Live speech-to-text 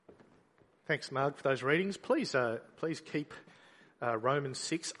Thanks, Mark, for those readings. Please keep Romans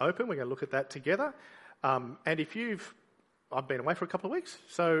 6 open. We're going to look at that together. And I've been away for a couple of weeks,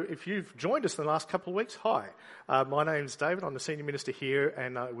 so if you've joined us in the last couple of weeks, hi. My name's David. I'm the Senior Minister here,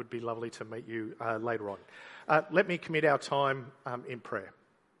 and it would be lovely to meet you later on. Let me commit our time in prayer.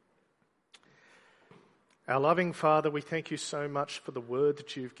 Our loving Father, we thank you so much for the word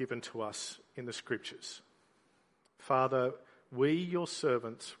that you've given to us in the Scriptures. Father, we, your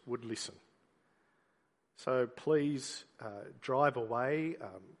servants, would listen. So please drive away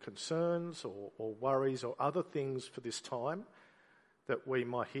concerns or worries or other things for this time, that we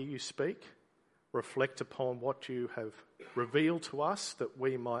might hear you speak, reflect upon what you have revealed to us, that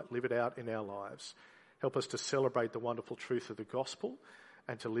we might live it out in our lives. Help us to celebrate the wonderful truth of the gospel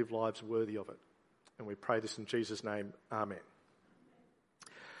and to live lives worthy of it. And we pray this in Jesus' name. Amen.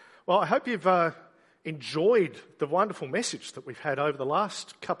 Well, I hope you've enjoyed the wonderful message that we've had over the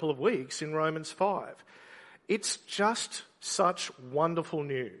last couple of weeks in Romans 5. It's just such wonderful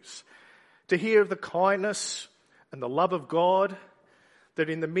news to hear of the kindness and the love of God, that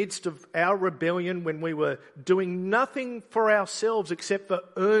in the midst of our rebellion, when we were doing nothing for ourselves except for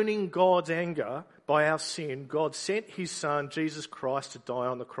earning God's anger by our sin, God sent his Son, Jesus Christ, to die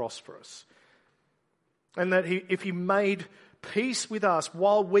on the cross for us. And that if he made peace with us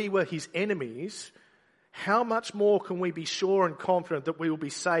while we were his enemies, how much more can we be sure and confident that we will be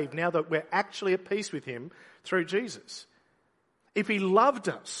saved now that we're actually at peace with him through Jesus? If he loved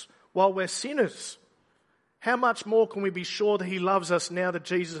us while we're sinners, how much more can we be sure that he loves us now that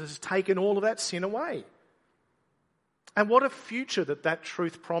Jesus has taken all of that sin away? And what a future that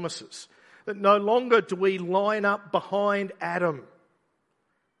truth promises. That no longer do we line up behind Adam,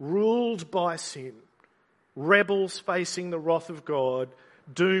 ruled by sin, rebels facing the wrath of God,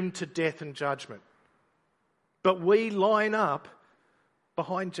 doomed to death and judgment. But we line up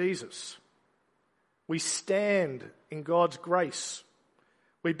behind Jesus. We stand in God's grace.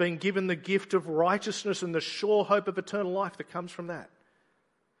 We've been given the gift of righteousness and the sure hope of eternal life that comes from that.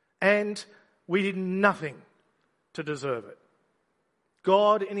 And we did nothing to deserve it.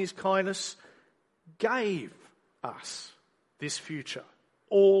 God, in his kindness, gave us this future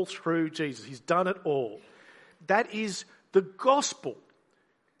all through Jesus. He's done it all. That is the gospel.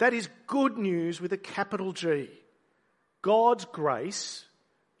 That is good news with a capital G. God's grace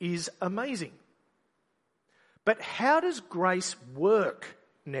is amazing. But how does grace work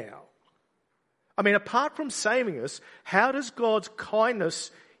now? I mean, apart from saving us, how does God's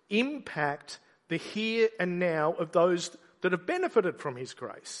kindness impact the here and now of those that have benefited from his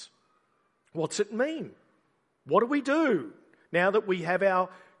grace? What's it mean? What do we do now that we have our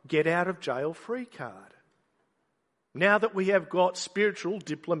get out of jail free card? Now that we have got spiritual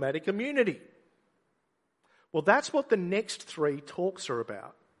diplomatic immunity? Well, that's what the next three talks are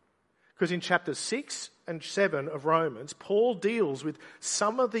about. Because in chapters 6 and 7 of Romans, Paul deals with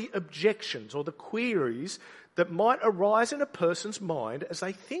some of the objections or the queries that might arise in a person's mind as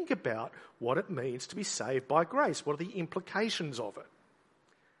they think about what it means to be saved by grace. What are the implications of it?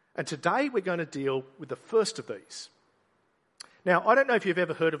 And today we're going to deal with the first of these. Now, I don't know if you've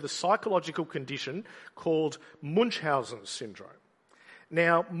ever heard of the psychological condition called Munchausen syndrome.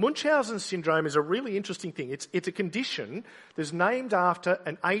 Now, Munchausen syndrome is a really interesting thing. It's a condition that's named after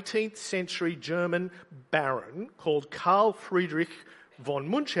an 18th century German baron called Karl Friedrich von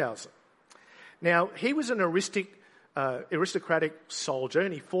Munchausen. Now, he was an aristocratic soldier,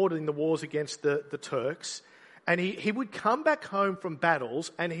 and he fought in the wars against the Turks. And he would come back home from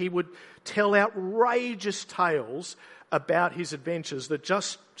battles and he would tell outrageous tales about his adventures that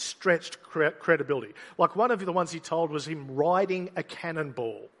just stretched credibility. Like one of the ones he told was him riding a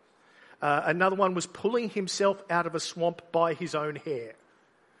cannonball. Another one was pulling himself out of a swamp by his own hair.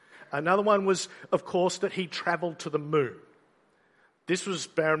 Another one was, of course, that he travelled to the moon. This was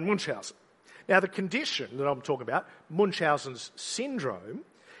Baron Munchausen. Now, the condition that I'm talking about, Munchausen's syndrome,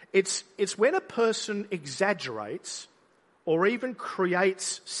 it's when a person exaggerates or even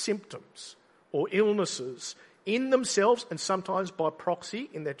creates symptoms or illnesses in themselves and sometimes by proxy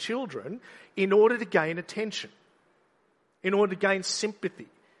in their children in order to gain attention, in order to gain sympathy,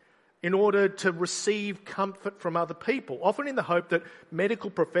 in order to receive comfort from other people, often in the hope that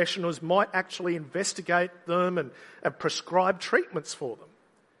medical professionals might actually investigate them and prescribe treatments for them.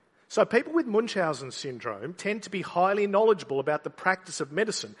 So people with Munchausen syndrome tend to be highly knowledgeable about the practice of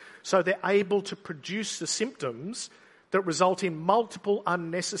medicine, so they're able to produce the symptoms that result in multiple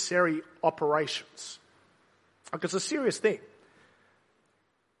unnecessary operations. Like, it's a serious thing.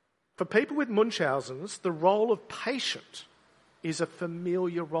 For people with Munchausen's, the role of patient is a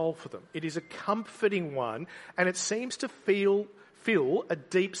familiar role for them. It is a comforting one, and it seems to fill a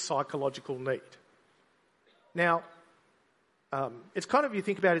deep psychological need. Now, it's kind of, you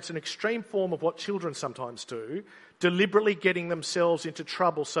think about it, it's an extreme form of what children sometimes do, deliberately getting themselves into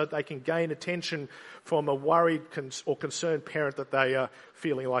trouble so that they can gain attention from a worried or concerned parent that they are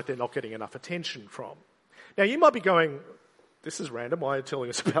feeling like they're not getting enough attention from. Now, you might be going, this is random, why are you telling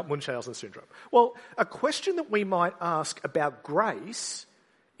us about Munchausen syndrome? Well, a question that we might ask about grace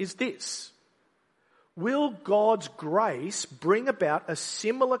is this: will God's grace bring about a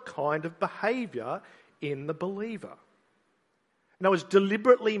similar kind of behaviour in the believer? In other words,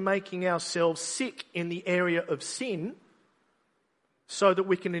 deliberately making ourselves sick in the area of sin so that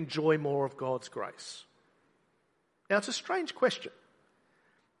we can enjoy more of God's grace. Now, it's a strange question,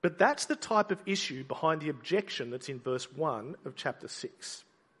 but that's the type of issue behind the objection that's in verse 1 of chapter 6.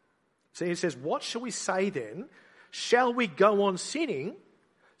 So he says, what shall we say then? Shall we go on sinning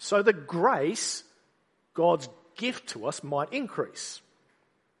so that grace, God's gift to us, might increase?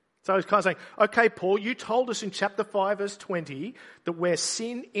 So he's kind of saying, okay, Paul, you told us in chapter 5, verse 20, that where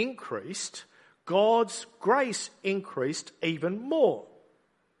sin increased, God's grace increased even more.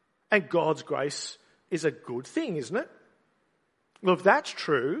 And God's grace is a good thing, isn't it? Well, if that's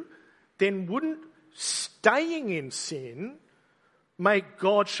true, then wouldn't staying in sin make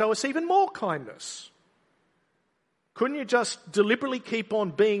God show us even more kindness? Couldn't you just deliberately keep on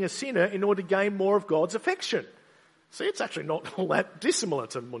being a sinner in order to gain more of God's affection? See, it's actually not all that dissimilar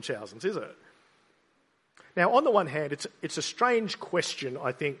to Munchausen's, is it? Now, on the one hand, it's a strange question,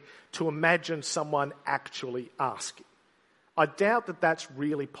 I think, to imagine someone actually asking. I doubt that that's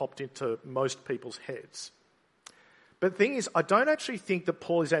really popped into most people's heads. But the thing is, I don't actually think that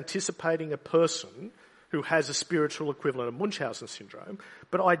Paul is anticipating a person who has a spiritual equivalent of Munchausen syndrome,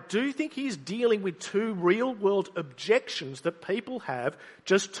 but I do think he's dealing with two real-world objections that people have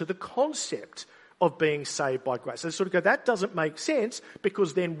just to the concept of being saved by grace. They sort of go, that doesn't make sense,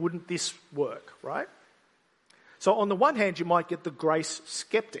 because then wouldn't this work, right? So on the one hand, you might get the grace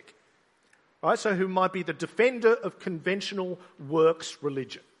skeptic, right? So who might be the defender of conventional works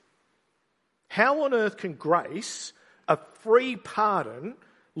religion. How on earth can grace, a free pardon,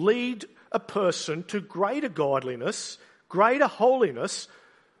 lead a person to greater godliness, greater holiness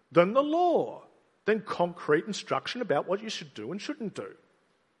than the law, than concrete instruction about what you should do and shouldn't do?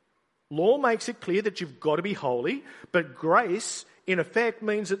 Law makes it clear that you've got to be holy, but grace, in effect,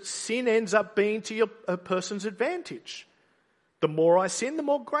 means that sin ends up being to a person's advantage. The more I sin, the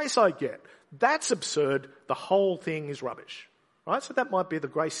more grace I get. That's absurd. The whole thing is rubbish. Right? So that might be the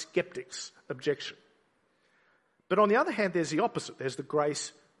grace skeptic's objection. But on the other hand, there's the opposite. There's the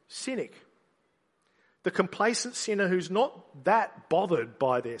grace cynic. The complacent sinner who's not that bothered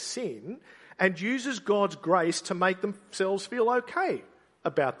by their sin and uses God's grace to make themselves feel okay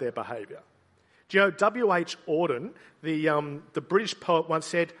about their behaviour. Do you know, W.H. Auden, the British poet, once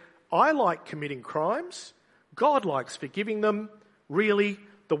said, I like committing crimes, God likes forgiving them, really,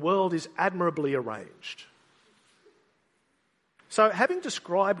 the world is admirably arranged. So having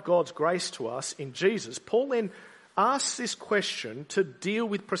described God's grace to us in Jesus, Paul then asks this question to deal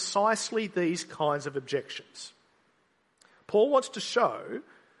with precisely these kinds of objections. Paul wants to show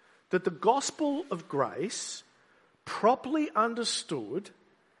that the gospel of grace, properly understood,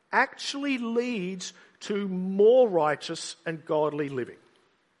 actually leads to more righteous and godly living.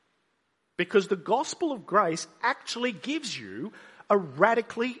 Because the gospel of grace actually gives you a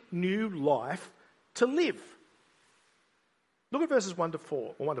radically new life to live. Look at verses 1 to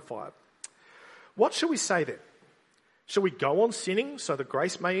 4, or 1 to 5. What shall we say then? Shall we go on sinning so that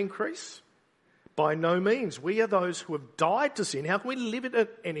grace may increase? By no means. We are those who have died to sin. How can we live in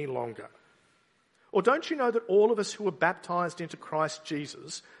it any longer? Or don't you know that all of us who were baptised into Christ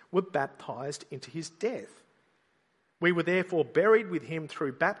Jesus were baptised into his death? We were therefore buried with him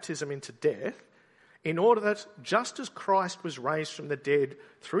through baptism into death, in order that just as Christ was raised from the dead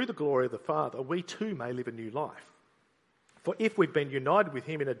through the glory of the Father, we too may live a new life. For if we've been united with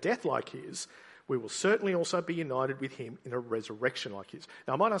him in a death like his, we will certainly also be united with him in a resurrection like his.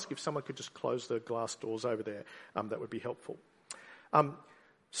 Now, I might ask if someone could just close the glass doors over there. That would be helpful.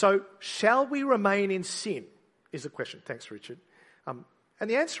 So, shall we remain in sin, is the question. Thanks, Richard. And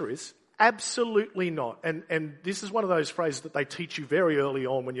the answer is absolutely not. And this is one of those phrases that they teach you very early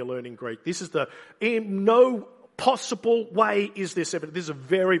on when you're learning Greek. This is in no possible way is this evident. This is a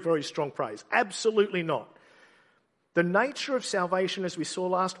very, very strong phrase. Absolutely not. The nature of salvation, as we saw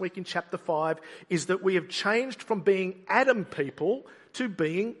last week in chapter 5, is that we have changed from being Adam people to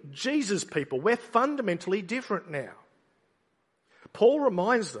being Jesus people. We're fundamentally different now. Paul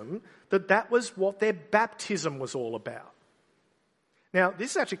reminds them that that was what their baptism was all about. Now,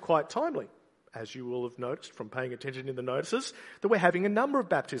 this is actually quite timely. as you will have noticed from paying attention in the notices, that we're having a number of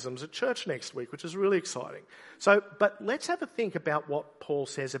baptisms at church next week, which is really exciting. But let's have a think about what Paul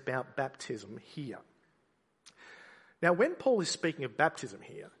says about baptism here. Now, when Paul is speaking of baptism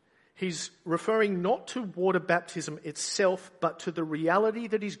here, he's referring not to water baptism itself, but to the reality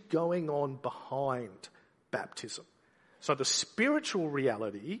that is going on behind baptism. So the spiritual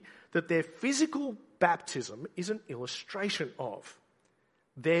reality that their physical baptism is an illustration of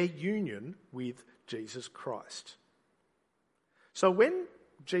their union with Jesus Christ. So when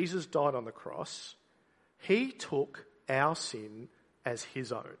Jesus died on the cross, he took our sin as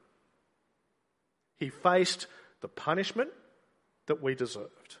his own. He faced the punishment that we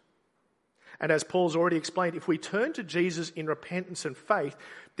deserved. And as Paul's already explained, if we turn to Jesus in repentance and faith,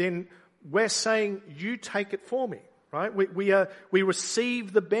 then we're saying, you take it for me, right? We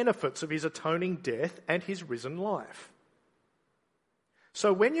receive the benefits of his atoning death and his risen life.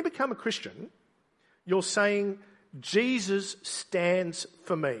 So when you become a Christian, you're saying, Jesus stands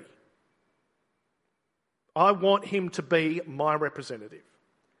for me. I want him to be my representative.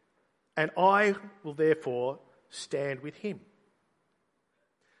 And I will therefore stand with him.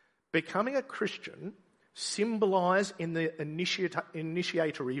 Becoming a Christian, symbolised in the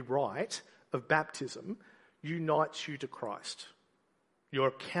initiatory rite of baptism, unites you to Christ. You're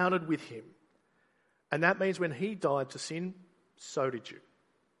accounted with him. And that means when he died to sin, so did you.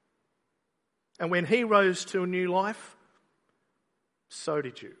 And when he rose to a new life, so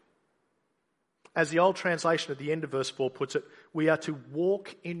did you. As the old translation at the end of verse 4 puts it, we are to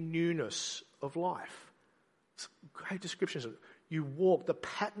walk in newness of life. It's a great description. You walk, the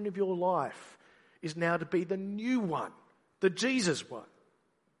pattern of your life is now to be the new one, the Jesus one.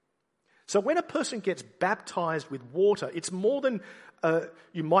 So when a person gets baptized with water, it's more than,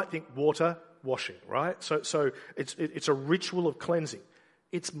 you might think, water washing, right? So it's a ritual of cleansing.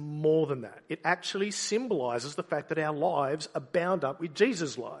 It's more than that. It actually symbolises the fact that our lives are bound up with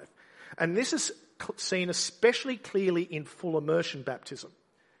Jesus' life. And this is seen especially clearly in full immersion baptism.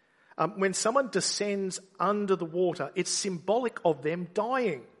 When someone descends under the water, it's symbolic of them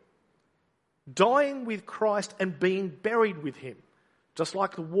dying with Christ and being buried with him, just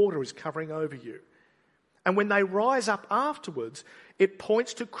like the water is covering over you. And when they rise up afterwards, it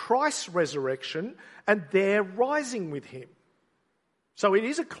points to Christ's resurrection and their rising with him. So it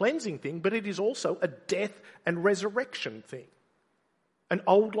is a cleansing thing, but it is also a death and resurrection thing. An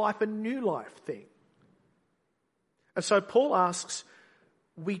old life and new life thing. And so Paul asks,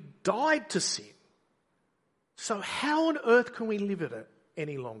 we died to sin. So how on earth can we live in it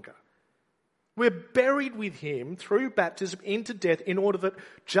any longer? We're buried with him through baptism into death in order that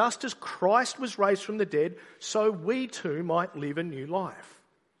just as Christ was raised from the dead, so we too might live a new life.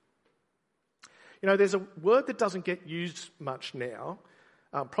 You know, there's a word that doesn't get used much now,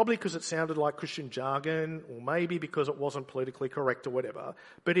 probably because it sounded like Christian jargon, or maybe because it wasn't politically correct or whatever,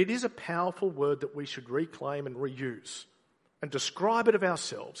 but it is a powerful word that we should reclaim and reuse and describe it of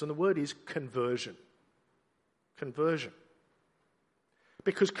ourselves, and the word is conversion. Conversion.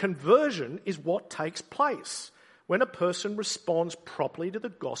 Because conversion is what takes place when a person responds properly to the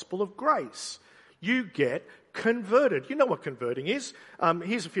gospel of grace. You get converted. You know what converting is.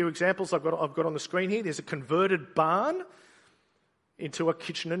 Here's a few examples I've got on the screen here. There's a converted barn into a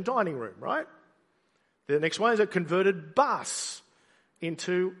kitchen and dining room, right? The next one is a converted bus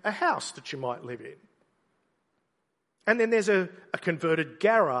into a house that you might live in. And then there's a converted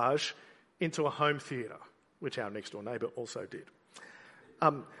garage into a home theatre, which our next door neighbour also did.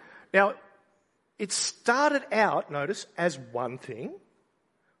 Now, it started out, notice, as one thing.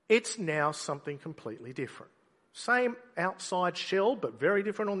 It's now something completely different. Same outside shell, but very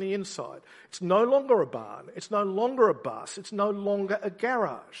different on the inside. It's no longer a barn. It's no longer a bus. It's no longer a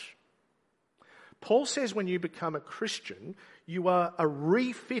garage. Paul says when you become a Christian, you are a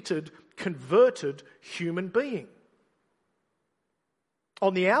refitted, converted human being.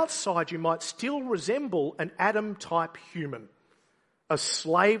 On the outside, you might still resemble an Adam-type human, a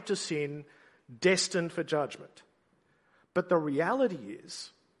slave to sin, destined for judgment. But the reality is,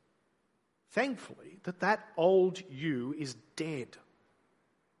 thankfully, that old you is dead.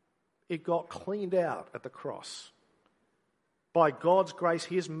 It got cleaned out at the cross. By God's grace,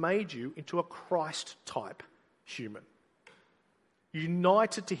 he has made you into a Christ-type human.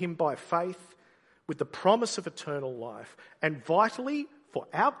 United to him by faith, with the promise of eternal life, and vitally, for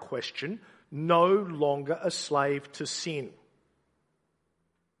our question, no longer a slave to sin.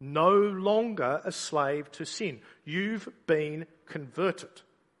 No longer a slave to sin. You've been converted.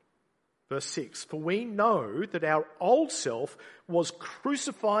 Verse 6, for we know that our old self was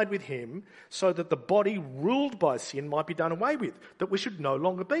crucified with him so that the body ruled by sin might be done away with, that we should no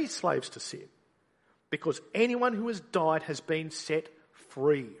longer be slaves to sin. because anyone who has died has been set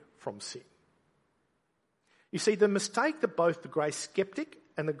free from sin. You see, the mistake that both the grace skeptic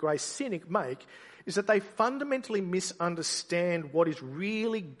and the grace cynic make is that they fundamentally misunderstand what is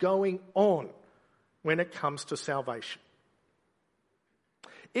really going on when it comes to salvation.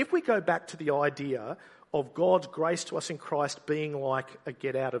 If we go back to the idea of God's grace to us in Christ being like a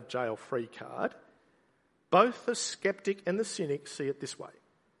get-out-of-jail-free card, both the skeptic and the cynic see it this way.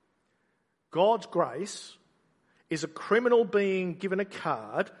 God's grace is a criminal being given a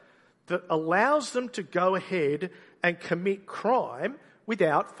card that allows them to go ahead and commit crime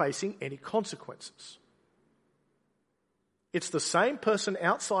without facing any consequences. It's the same person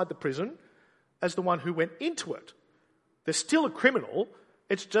outside the prison as the one who went into it. They're still a criminal,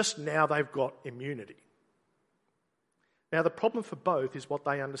 it's just now they've got immunity. Now, the problem for both is what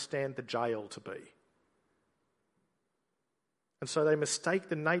they understand the jail to be. And so they mistake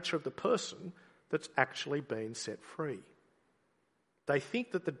the nature of the person that's actually been set free. They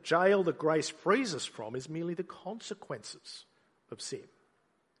think that the jail that grace frees us from is merely the consequences of sin,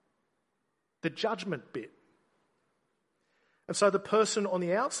 the judgment bit. And so the person on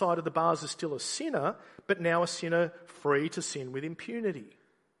the outside of the bars is still a sinner, but now a sinner free to sin with impunity.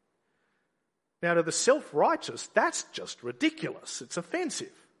 Now, to the self-righteous, that's just ridiculous. It's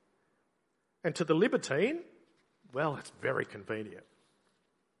offensive. And to the libertine, well, it's very convenient.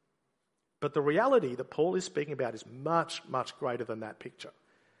 But the reality that Paul is speaking about is much, much greater than that picture.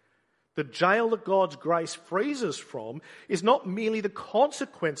 The jail that God's grace frees us from is not merely the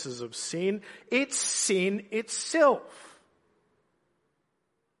consequences of sin, it's sin itself.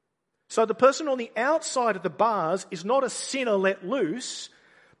 So the person on the outside of the bars is not a sinner let loose,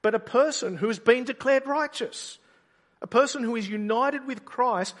 but a person who has been declared righteous. A person who is united with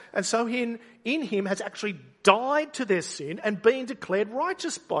Christ and so in him has actually died to their sin and been declared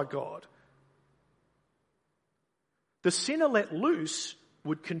righteous by God. The sinner let loose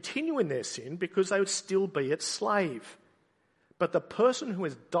would continue in their sin because they would still be its slave. But the person who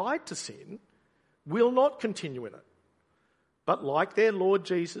has died to sin will not continue in it, but like their Lord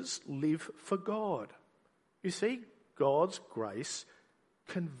Jesus, live for God. You see, God's grace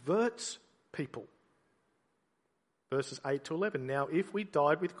converts people. Verses 8 to 11. Now, if we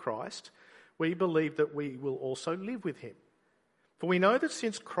died with Christ, we believe that we will also live with him. For we know that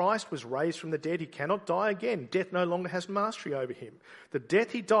since Christ was raised from the dead, he cannot die again. Death no longer has mastery over him. The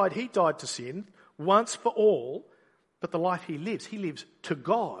death he died to sin once for all, but the life he lives to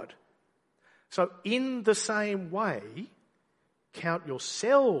God. So in the same way, count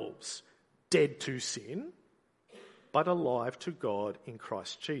yourselves dead to sin, but alive to God in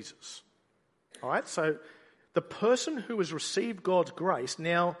Christ Jesus. All right, so the person who has received God's grace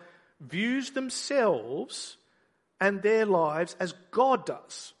now views themselves and their lives as God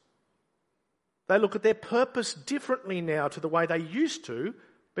does. They look at their purpose differently now to the way they used to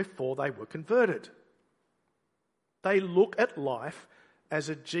before they were converted. They look at life as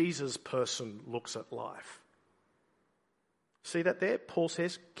a Jesus person looks at life. See that there? Paul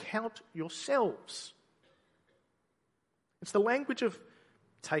says, count yourselves. It's the language of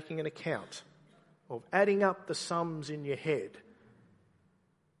taking an account, of adding up the sums in your head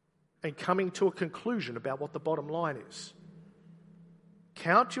and coming to a conclusion about what the bottom line is.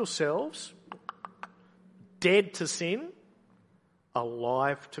 Count yourselves dead to sin,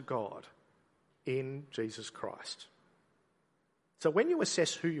 alive to God in Jesus Christ. So when you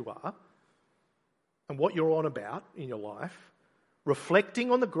assess who you are and what you're on about in your life,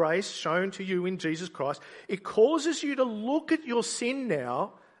 reflecting on the grace shown to you in Jesus Christ, it causes you to look at your sin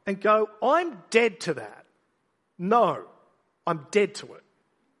now and go, I'm dead to that. No, I'm dead to it.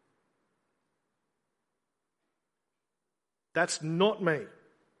 That's not me.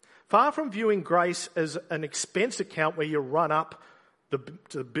 Far from viewing grace as an expense account where you run up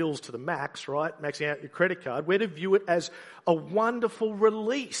the bills to the max, right, maxing out your credit card, we're to view it as a wonderful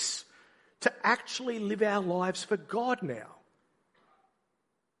release to actually live our lives for God now.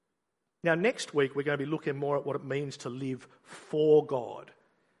 Now, next week, we're going to be looking more at what it means to live for God.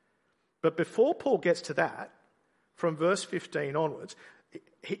 But before Paul gets to that, from verse 15 onwards,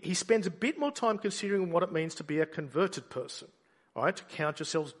 he spends a bit more time considering what it means to be a converted person, all right, to count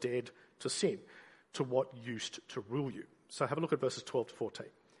yourselves dead to sin, to what used to rule you. So have a look at verses 12 to 14.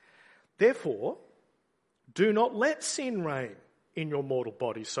 Therefore, do not let sin reign in your mortal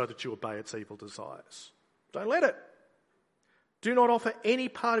body so that you obey its evil desires. Don't let it. Do not offer any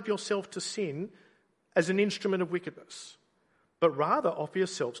part of yourself to sin as an instrument of wickedness, but rather offer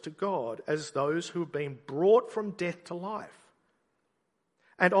yourselves to God as those who have been brought from death to life,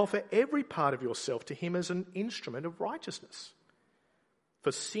 and offer every part of yourself to him as an instrument of righteousness.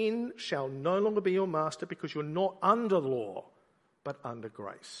 For sin shall no longer be your master because you're not under law, but under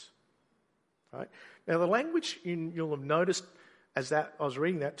grace. Right? Now, the language you'll have noticed as I was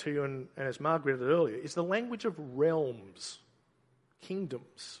reading that to you, and as Mark read it earlier, is the language of realms,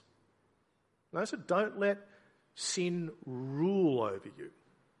 kingdoms. Notice it, don't let sin rule over you.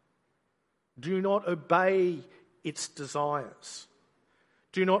 Do not obey its desires.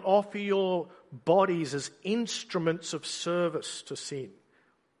 Do not offer your bodies as instruments of service to sin.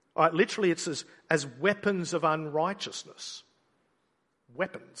 All right, literally, it's as weapons of unrighteousness.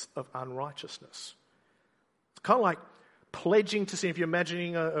 Weapons of unrighteousness. It's kind of like pledging to sin. If you're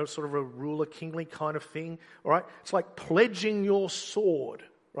imagining a sort of a ruler, kingly kind of thing, all right? It's like pledging your sword,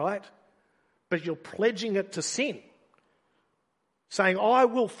 right? But you're pledging it to sin. Saying, I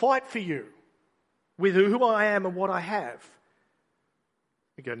will fight for you with who I am and what I have.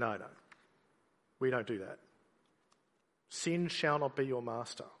 You go, no, we don't do that. Sin shall not be your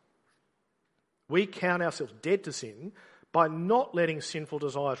master. We count ourselves dead to sin by not letting sinful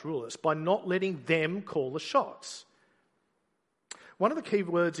desires rule us, by not letting them call the shots. One of the key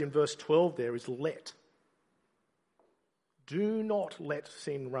words in verse 12 there is let. Do not let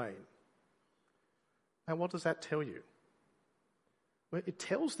sin reign. And what does that tell you? Well, it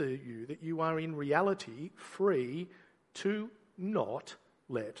tells you that you are in reality free to not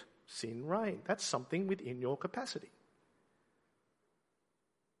let sin reign. That's something within your capacity.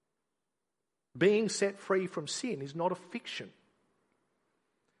 Being set free from sin is not a fiction.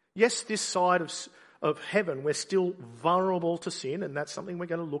 Yes, this side of heaven, we're still vulnerable to sin, and that's something we're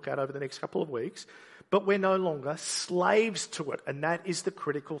going to look at over the next couple of weeks, but we're no longer slaves to it, and that is the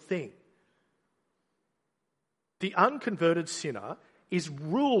critical thing. The unconverted sinner is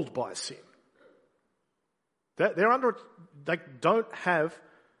ruled by sin. They don't have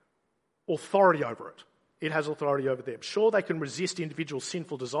authority over it. It has authority over them. Sure, they can resist individual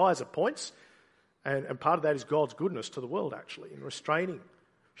sinful desires at points, and part of that is God's goodness to the world, actually, in restraining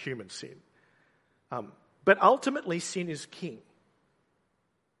human sin. But ultimately, sin is king.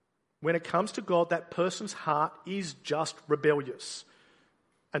 When it comes to God, that person's heart is just rebellious,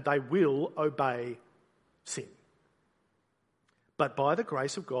 and they will obey sin. But by the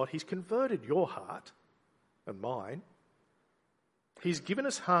grace of God, He's converted your heart and mine. He's given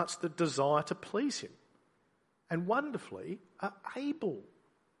us hearts that desire to please Him, and wonderfully are able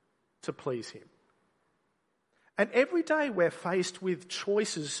to please Him. And every day we're faced with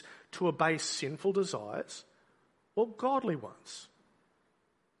choices to obey sinful desires or godly ones.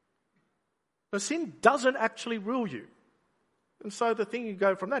 Now, sin doesn't actually rule you. And so the thing you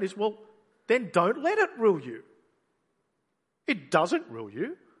go from that is, well, then don't let it rule you. It doesn't rule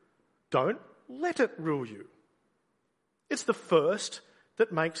you. Don't let it rule you. It's the first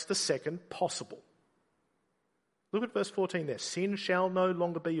that makes the second possible. Look at verse 14 there. Sin shall no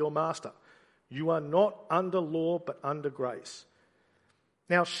longer be your master. You are not under law, but under grace.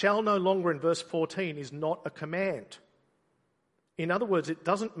 Now, shall no longer in verse 14 is not a command. In other words, it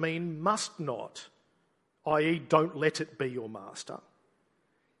doesn't mean must not, i.e. don't let it be your master.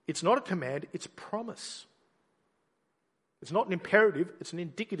 It's not a command, it's a promise. It's not an imperative, it's an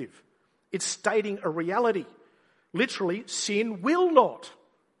indicative. It's stating a reality. Literally, sin will not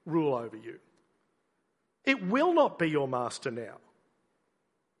rule over you. It will not be your master now.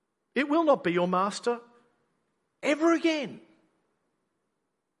 It will not be your master ever again.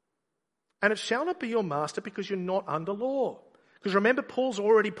 And it shall not be your master because you're not under law. Because remember, Paul's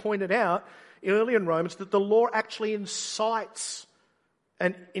already pointed out earlier in Romans that the law actually incites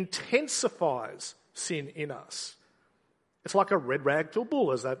and intensifies sin in us. It's like a red rag to a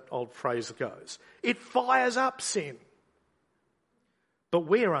bull, as that old phrase goes. It fires up sin. But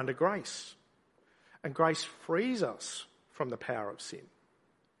we are under grace. And grace frees us from the power of sin.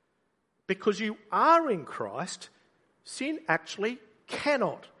 Because you are in Christ, sin actually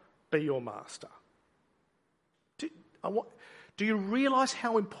cannot be your master. Do you realise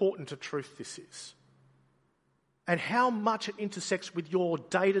how important a truth this is? And how much it intersects with your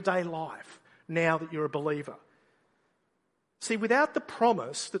day-to-day life now that you're a believer? See, without the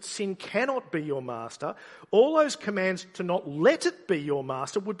promise that sin cannot be your master, all those commands to not let it be your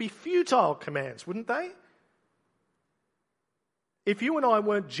master would be futile commands, wouldn't they? If you and I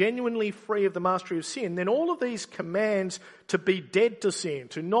weren't genuinely free of the mastery of sin, then all of these commands to be dead to sin,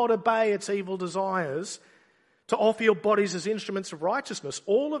 to not obey its evil desires, to offer your bodies as instruments of righteousness,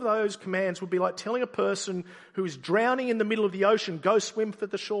 all of those commands would be like telling a person who is drowning in the middle of the ocean, go swim for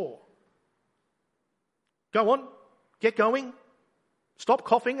the shore. Go on, get going, stop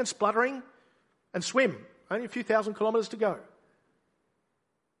coughing and spluttering and swim. Only a few thousand kilometres to go.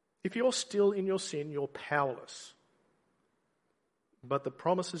 If you're still in your sin, you're powerless. But the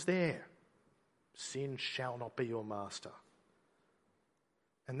promise is there. Sin shall not be your master.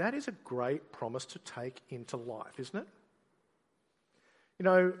 And that is a great promise to take into life, isn't it? You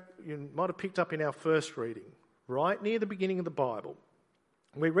know, you might have picked up in our first reading, right near the beginning of the Bible,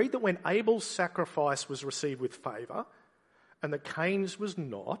 we read that when Abel's sacrifice was received with favour and that Cain's was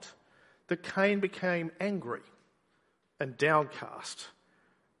not, that Cain became angry and downcast.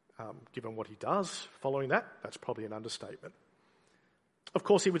 Given what he does following that, that's probably an understatement. Of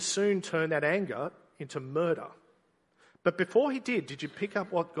course, he would soon turn that anger into murder. But before he did you pick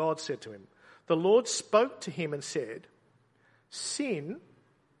up what God said to him? The Lord spoke to him and said, sin,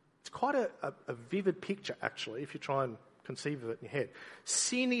 it's quite a vivid picture actually, if you try and conceive of it in your head.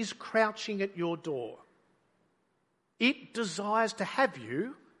 Sin is crouching at your door. It desires to have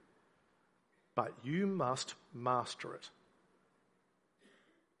you, but you must master it.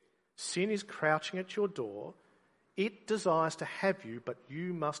 Sin is crouching at your door. It desires to have you, but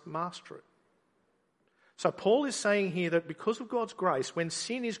you must master it. So Paul is saying here that because of God's grace, when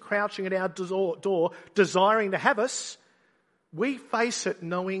sin is crouching at our door, desiring to have us, we face it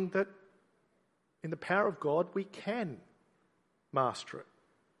knowing that in the power of God, we can master it.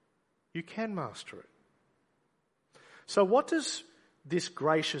 You can master it. So what does this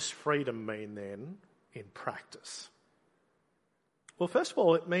gracious freedom mean then in practice? Well, first of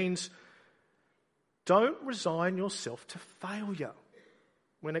all, it means don't resign yourself to failure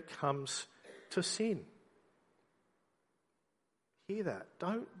when it comes to sin. Hear that.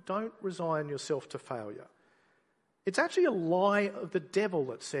 Don't resign yourself to failure. It's actually a lie of the devil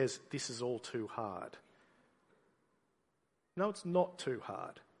that says this is all too hard. No, it's not too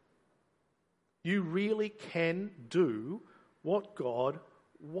hard. You really can do what God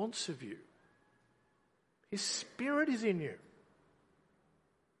wants of you. His Spirit is in you.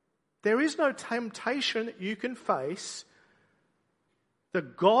 There is no temptation that you can face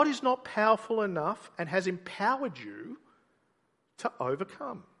that God is not powerful enough and has empowered you to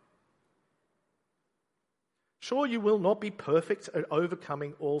overcome. Sure, you will not be perfect at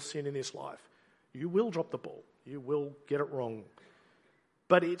overcoming all sin in this life. You will drop the ball. You will get it wrong.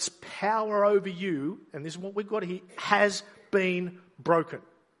 But its power over you, and this is what we've got here, has been broken.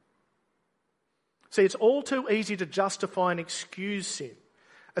 See, it's all too easy to justify and excuse sin,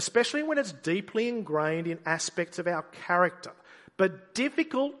 especially when it's deeply ingrained in aspects of our character. But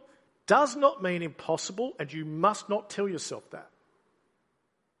difficult does not mean impossible, and you must not tell yourself that.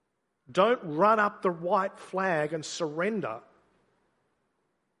 Don't run up the white flag and surrender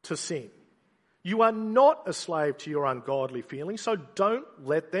to sin. You are not a slave to your ungodly feelings, so don't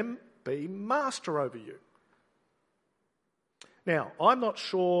let them be master over you. Now, I'm not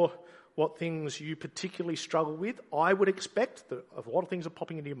sure what things you particularly struggle with. I would expect that a lot of things are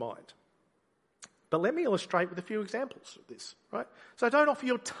popping into your mind. But let me illustrate with a few examples of this, right? So don't offer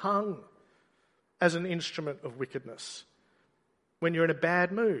your tongue as an instrument of wickedness when you're in a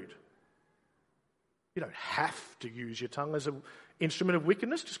bad mood. You don't have to use your tongue as an instrument of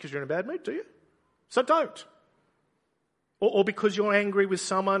wickedness just because you're in a bad mood, do you? So don't. Or because you're angry with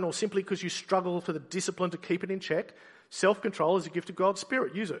someone, or simply because you struggle for the discipline to keep it in check. Self-control is a gift of God's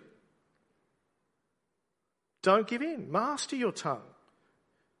Spirit. Use it. Don't give in. Master your tongue.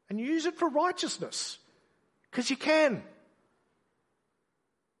 And use it for righteousness. Because you can.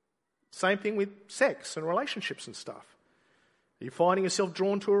 Same thing with sex and relationships and stuff. Are you finding yourself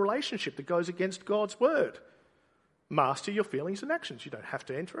drawn to a relationship that goes against God's word? Master your feelings and actions. You don't have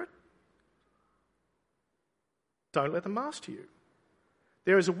to enter it. Don't let them master you.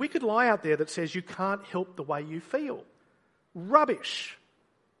 There is a wicked lie out there that says you can't help the way you feel. Rubbish.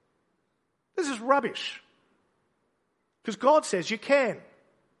 This is rubbish. Because God says you can.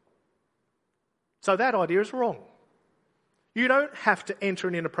 So that idea is wrong. You don't have to enter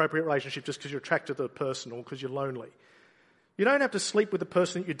an inappropriate relationship just because you're attracted to the person or because you're lonely. You don't have to sleep with the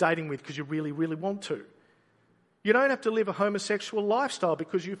person that you're dating with because you really, really want to. You don't have to live a homosexual lifestyle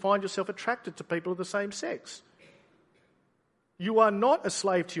because you find yourself attracted to people of the same sex. You are not a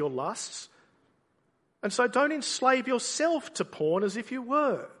slave to your lusts, and so don't enslave yourself to porn as if you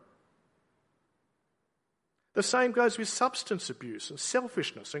were. The same goes with substance abuse and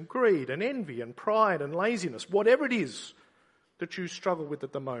selfishness and greed and envy and pride and laziness, whatever it is that you struggle with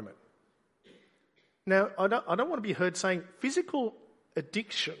at the moment. Now, I don't want to be heard saying physical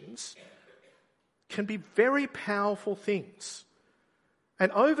addictions can be very powerful things,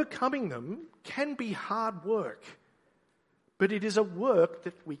 and overcoming them can be hard work. But it is a work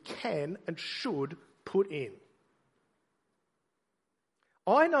that we can and should put in.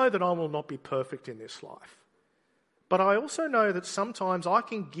 I know that I will not be perfect in this life. But I also know that sometimes I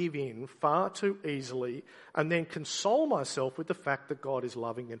can give in far too easily and then console myself with the fact that God is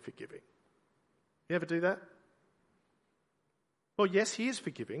loving and forgiving. You ever do that? Well, yes, he is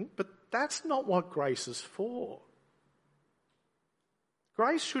forgiving, but that's not what grace is for.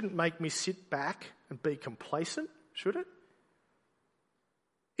 Grace shouldn't make me sit back and be complacent, should it?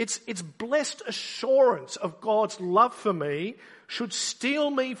 Its blessed assurance of God's love for me should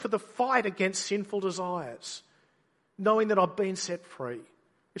steel me for the fight against sinful desires, knowing that I've been set free.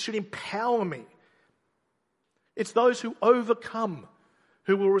 It should empower me. It's those who overcome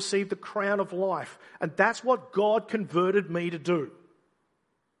who will receive the crown of life, and that's what God converted me to do.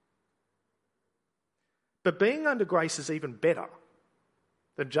 But being under grace is even better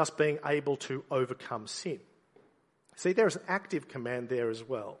than just being able to overcome sin. See, there is an active command there as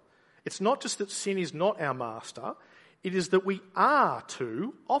well. It's not just that sin is not our master, it is that we are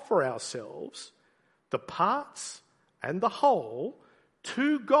to offer ourselves, the parts and the whole,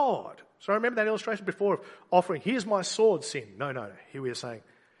 to God. So remember that illustration before of offering, here's my sword, sin. No. Here we are saying,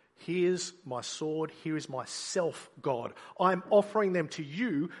 here's my sword, here is myself, God. I'm offering them to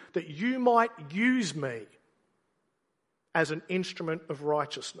you that you might use me as an instrument of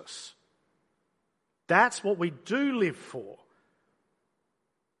righteousness. That's what we do live for.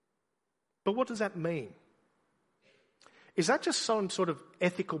 But what does that mean? Is that just some sort of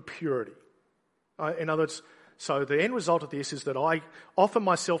ethical purity? In other words, so the end result of this is that I offer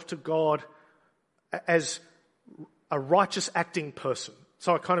myself to God as a righteous acting person.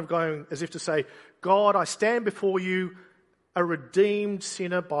 So I kind of going as if to say, God, I stand before you, a redeemed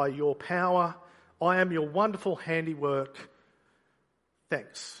sinner by your power. I am your wonderful handiwork.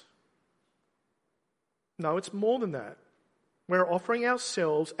 Thanks. No, it's more than that. We're offering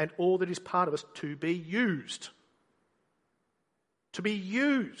ourselves and all that is part of us to be used. To be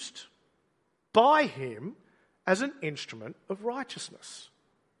used by him as an instrument of righteousness.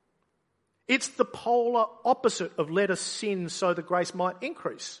 It's the polar opposite of let us sin so that grace might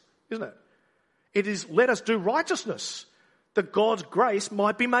increase, isn't it? It is let us do righteousness that God's grace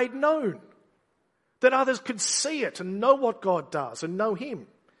might be made known, that others could see it and know what God does and know him.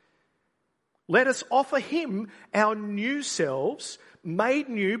 Let us offer him our new selves, made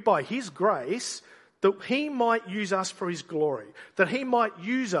new by his grace, that he might use us for his glory, that he might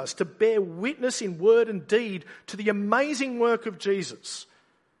use us to bear witness in word and deed to the amazing work of Jesus,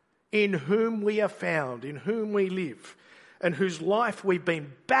 in whom we are found, in whom we live, and whose life we've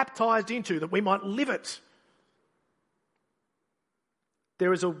been baptized into, that we might live it.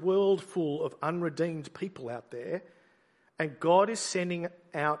 There is a world full of unredeemed people out there, and God is sending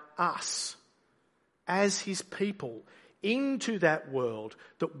out us as his people into that world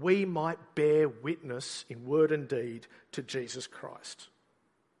that we might bear witness in word and deed to Jesus Christ.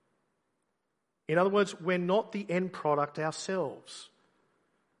 In other words, we're not the end product ourselves.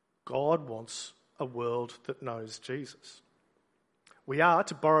 God wants a world that knows Jesus. We are,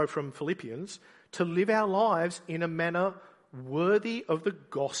 to borrow from Philippians, to live our lives in a manner worthy of the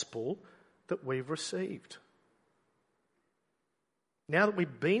gospel that we've received. Now that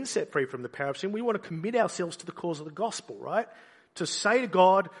we've been set free from the power of sin, we want to commit ourselves to the cause of the gospel, right? To say to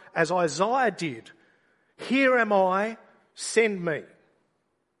God, as Isaiah did, here am I, send me.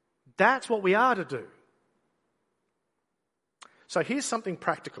 That's what we are to do. So here's something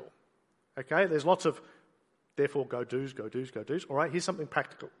practical, okay? There's lots of, therefore, go do's. All right, here's something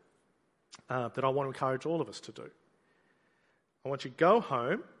practical that I want to encourage all of us to do. I want you to go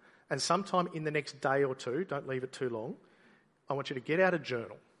home and sometime in the next day or two, don't leave it too long, I want you to get out a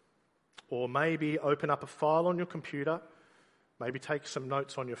journal or maybe open up a file on your computer, maybe take some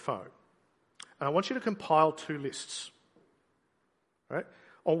notes on your phone. And I want you to compile 2 lists. All right?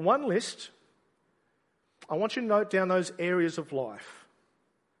 On one list, I want you to note down those areas of life,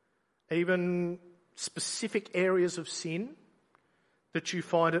 even specific areas of sin that you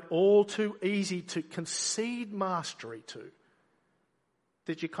find it all too easy to concede mastery to,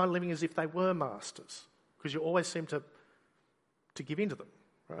 that you're kind of living as if they were masters because you always seem to give in to them,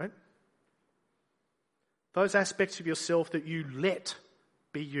 right? Those aspects of yourself that you let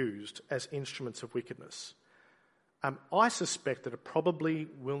be used as instruments of wickedness. I suspect that it probably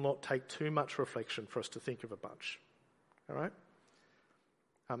will not take too much reflection for us to think of a bunch, all right?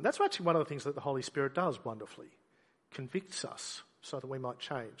 That's actually one of the things that the Holy Spirit does wonderfully, convicts us so that we might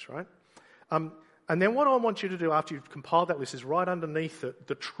change, right? And then what I want you to do after you've compiled that list is right underneath it,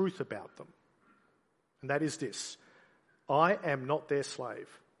 the truth about them. And that is this: I am not their slave.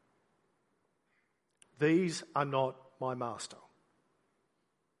 These are not my master.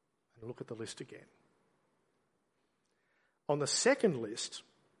 And look at the list again. On the second list,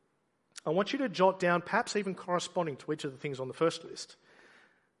 I want you to jot down, perhaps even corresponding to each of the things on the first list,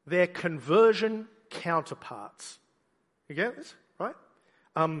 their conversion counterparts. You get this, right?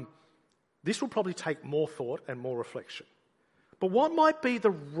 This will probably take more thought and more reflection. But what might be the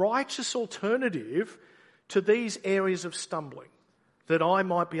righteous alternative to these areas of stumbling that I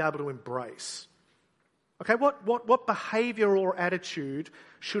might be able to embrace? Okay, what behaviour or attitude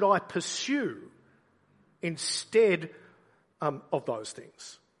should I pursue instead of those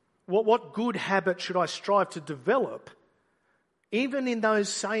things? What good habit should I strive to develop even in those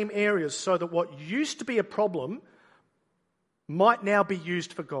same areas so that what used to be a problem might now be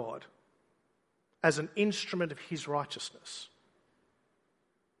used for God as an instrument of his righteousness?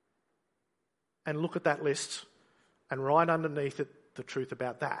 And look at that list and right underneath it the truth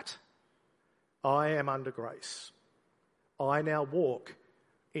about that. I am under grace. I now walk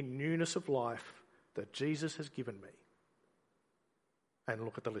in newness of life that Jesus has given me. And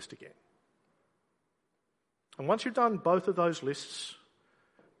look at the list again. And once you've done both of those lists,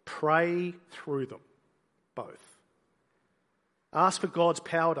 pray through them, both. Ask for God's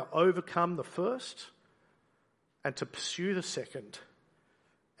power to overcome the first and to pursue the second.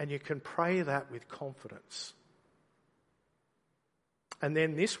 And you can pray that with confidence. And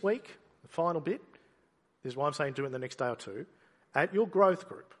then this week, the final bit, this is why I'm saying do it in the next day or two, at your growth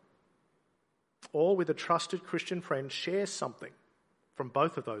group or with a trusted Christian friend, share something from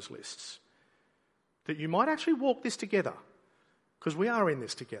both of those lists that you might actually walk this together, because we are in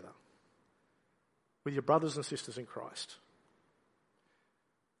this together with your brothers and sisters in Christ.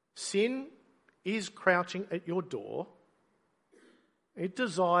 Sin is crouching at your door. It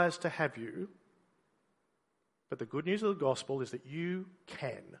desires to have you. But the good news of the gospel is that you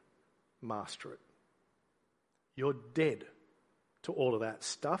can master it. You're dead to all of that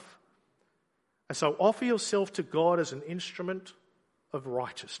stuff. And so offer yourself to God as an instrument of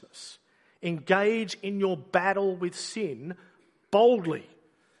righteousness. Engage in your battle with sin boldly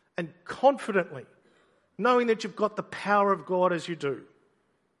and confidently, knowing that you've got the power of God as you do.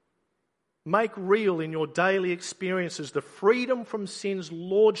 Make real in your daily experiences the freedom from sin's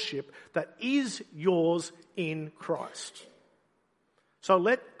lordship that is yours in Christ. So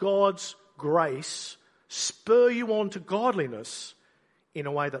let God's grace spur you on to godliness in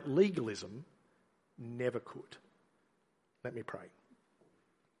a way that legalism never could. Let me pray.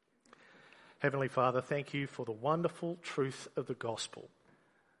 Heavenly Father, thank you for the wonderful truth of the gospel.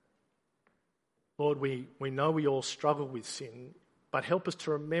 Lord, we know we all struggle with sin, but help us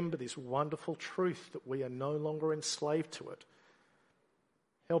to remember this wonderful truth that we are no longer enslaved to it.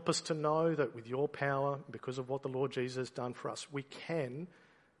 Help us to know that with your power, because of what the Lord Jesus has done for us, we can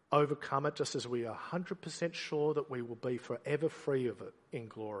overcome it, just as we are 100% sure that we will be forever free of it in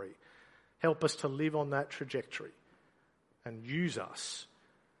glory. Help us to live on that trajectory and use us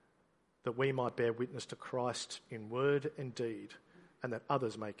that we might bear witness to Christ in word and deed, and that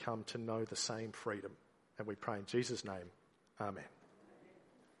others may come to know the same freedom. And we pray in Jesus' name. Amen.